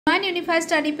Join Unify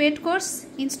Study paid course.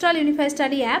 Install Unify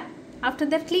Study app. After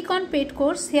that, click on paid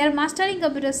course. Here, Mastering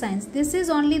Computer Science. This is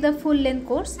only the full length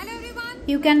course. Hello everyone.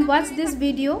 You can watch this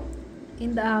video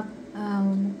in the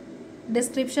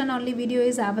description. Only video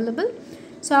is available.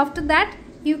 So after that,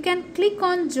 you can click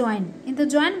on join. In the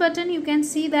join button, you can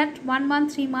see that 1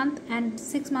 month, 3 month and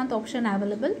 6 month option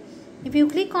available. If you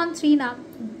click on 3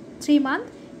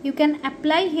 month, you can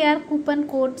apply here coupon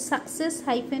code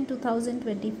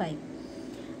success-2025.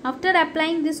 After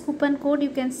applying this coupon code, you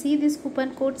can see this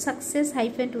coupon code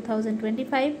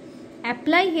success-2025.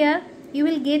 Apply here, you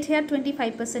will get here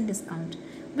 25% discount.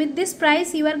 With this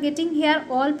price, you are getting here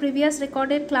all previous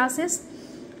recorded classes,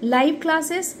 live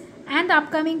classes and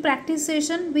upcoming practice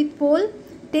session with poll,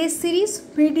 test series,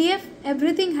 PDF,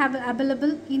 everything have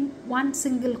available in one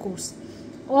single course.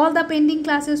 All the pending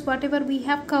classes, whatever we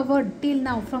have covered till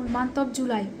now from month of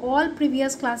July, all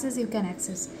previous classes you can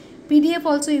access. PDF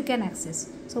also you can access.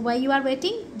 So while you are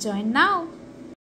waiting, join now.